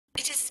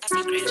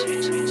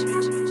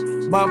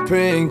My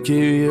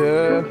Piinky,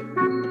 yeah.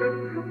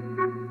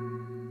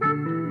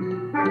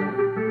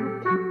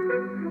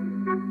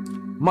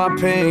 My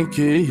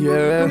Piinky,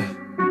 yeah.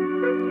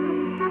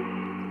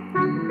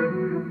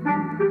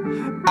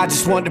 I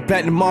just want the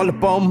platinum all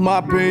up on my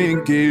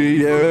Piinky,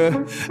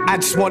 yeah. I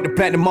just want the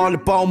platinum all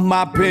up on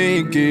my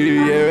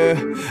Piinky, yeah.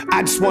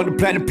 I just want the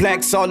platinum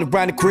plaques all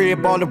around the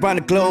crib, all around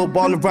the globe,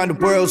 all around the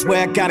world's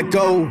where I gotta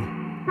go.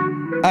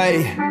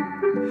 Ay.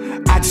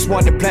 I just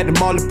want the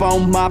platinum all up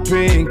on my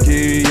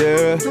Piinky,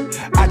 yeah.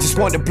 I just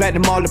want the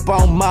platinum all up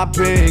on my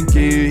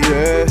Piinky,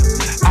 yeah.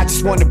 I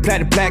just want the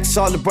platinum plaques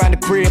all around the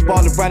crib, all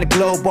around the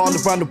globe, all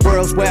around the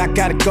world's where I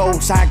gotta go,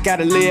 so I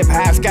gotta live,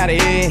 how it's gotta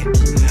end.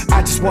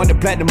 I just want the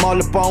platinum all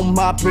up on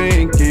my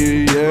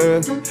Piinky,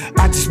 yeah.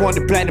 I just want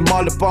the platinum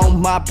all up on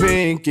my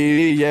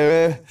Piinky,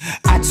 yeah.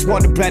 I just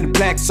want the platinum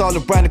plaques all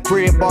around the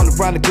crib, all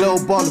around the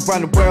globe, all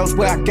around the world's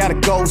where I gotta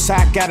go, so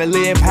I gotta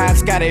live, how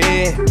it's gotta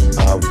end.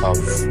 I've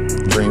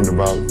dreamed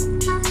about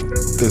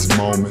this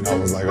moment. I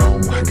was like, oh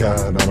my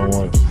God, I don't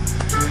want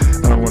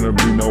to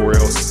be nowhere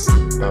else.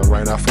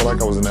 Right now, I felt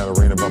like I was in that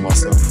arena by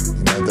myself.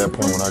 And at that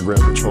point, when I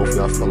grabbed the trophy,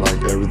 I felt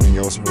like everything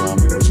else around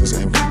me was just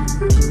empty.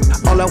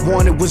 All I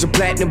wanted was a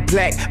platinum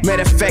plaque.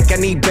 Matter of fact, I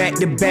need back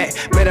to back.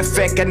 Matter of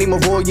fact, I need my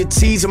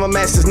royalties and my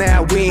masters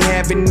now. We ain't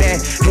having that.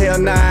 Hell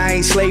nah, I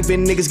ain't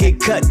slaving. Niggas get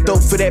cut though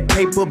for that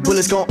paper.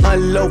 Bullets gon'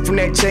 unload from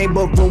that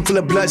chamber. Room full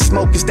of blood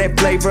smoke, it's that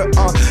flavor.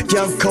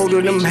 Young colder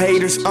them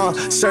haters.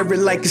 Serve it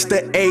like it's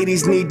the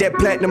 80s. Need that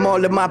platinum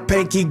all in my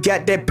Piinky.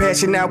 Got that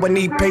passion, now I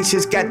need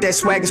patience. Got that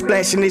swagger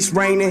splashing, it's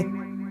raining.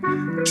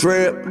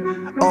 Drip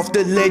off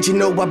the ledge, you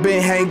know I've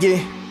been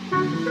hanging.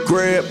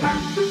 Grip.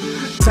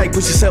 Tight,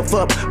 push yourself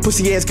up.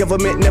 Pussy ass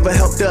government never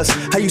helped us.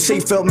 How you say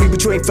you felt me,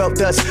 but you ain't felt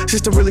us.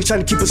 Sister really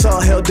trying to keep us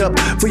all held up.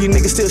 For you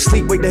niggas still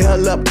sleep, wake the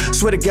hell up.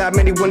 Swear to God,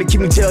 man, they wanna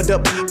keep me jailed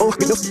up. Oh,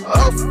 get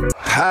the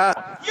ha.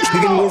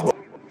 Yo!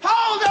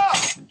 Hold up!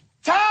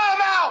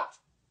 Time out!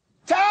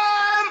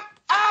 Time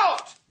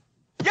out!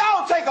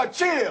 Y'all take a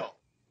chill.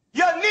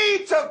 You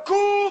need to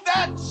cool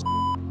that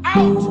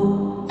out.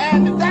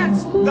 And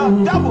that's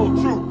the double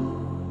truth.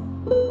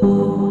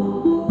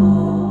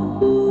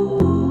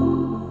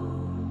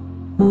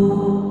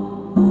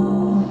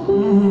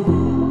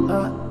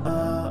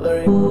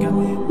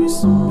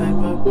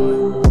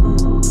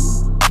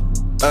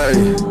 Hey,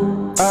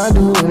 I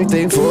do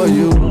anything for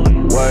you.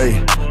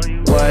 Wait.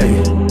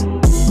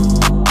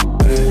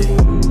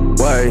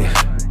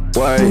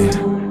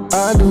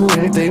 I do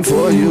anything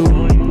for you.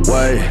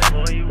 Wait.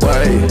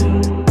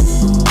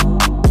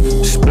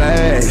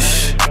 Splash.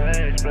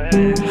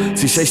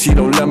 She say she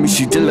don't love me,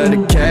 she just love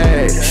the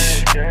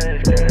cash.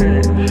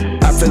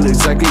 I feel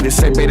exactly the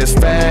same, babe, that's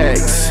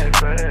facts.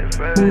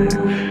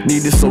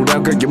 Need to slow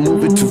down, girl, you're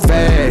moving too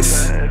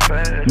fast.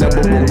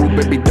 Number one rule,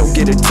 baby, don't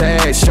get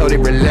attached. Shorty,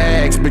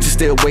 relax, bitch, you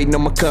still waiting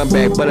on my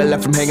comeback. But I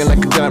left him hanging like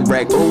a gun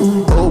rack.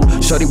 Ooh,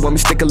 shorty want me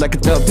sticking like a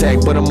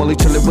thumbtack, but I'm only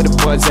chillin' with the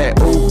funds at.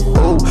 Ooh,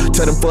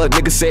 tell them fuck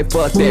niggas, say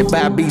fuck that.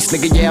 Buy beats,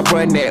 nigga, yeah, I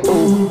run that.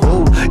 Ooh,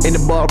 in the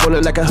bar,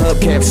 rollin' like a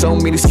hubcap. So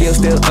many skills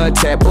still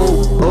untapped.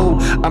 Ooh,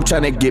 I'm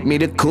tryna get me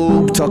the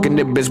coupe, talking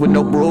the biz with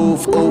no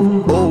roof.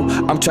 Ooh,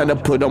 I'm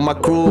tryna put on my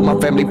crew, my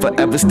family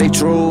forever stay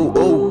true.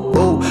 Ooh,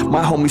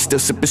 my homie still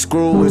sippin'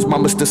 screw, his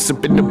mama still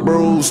sippin' the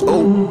brews.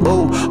 Ooh,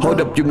 hold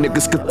up, you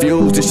niggas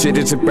confused. This shit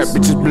isn't rap,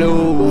 it's just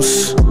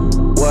blues.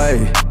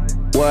 Wait,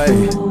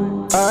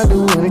 I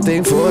do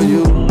anything for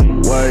you.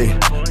 Wait,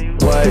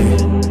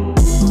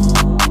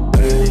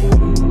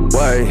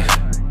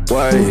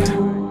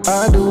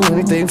 I do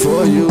anything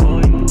for you.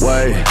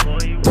 Wait,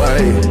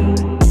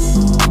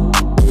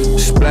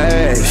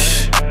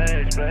 splash.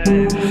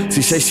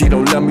 She say she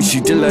don't love me, she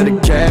just love the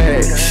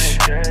cash.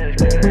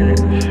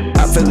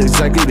 I feel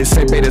exactly the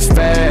same, babe, that's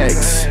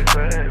facts.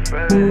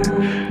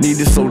 Need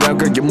to slow down,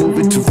 girl, you're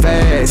moving too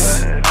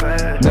fast.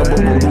 Number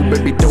one rule,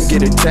 baby, don't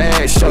get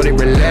attached. Shorty,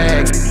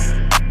 relax.